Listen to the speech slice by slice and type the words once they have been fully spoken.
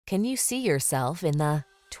Can you see yourself in the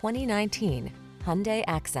 2019 Hyundai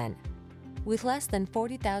Accent? With less than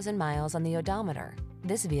 40,000 miles on the odometer,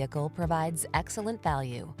 this vehicle provides excellent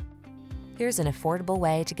value. Here's an affordable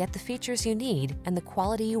way to get the features you need and the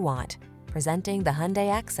quality you want. Presenting the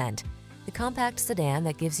Hyundai Accent, the compact sedan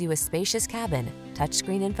that gives you a spacious cabin,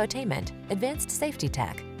 touchscreen infotainment, advanced safety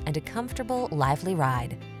tech, and a comfortable, lively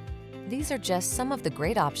ride. These are just some of the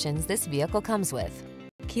great options this vehicle comes with: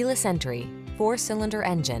 keyless entry, 4-cylinder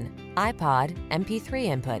engine, iPod, MP3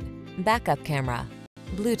 input, backup camera,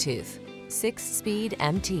 Bluetooth, 6-speed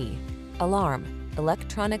MT, alarm,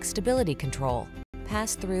 electronic stability control,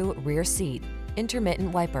 pass-through rear seat,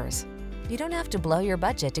 intermittent wipers. You don't have to blow your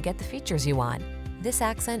budget to get the features you want. This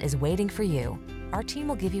Accent is waiting for you. Our team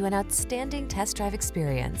will give you an outstanding test drive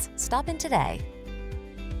experience. Stop in today.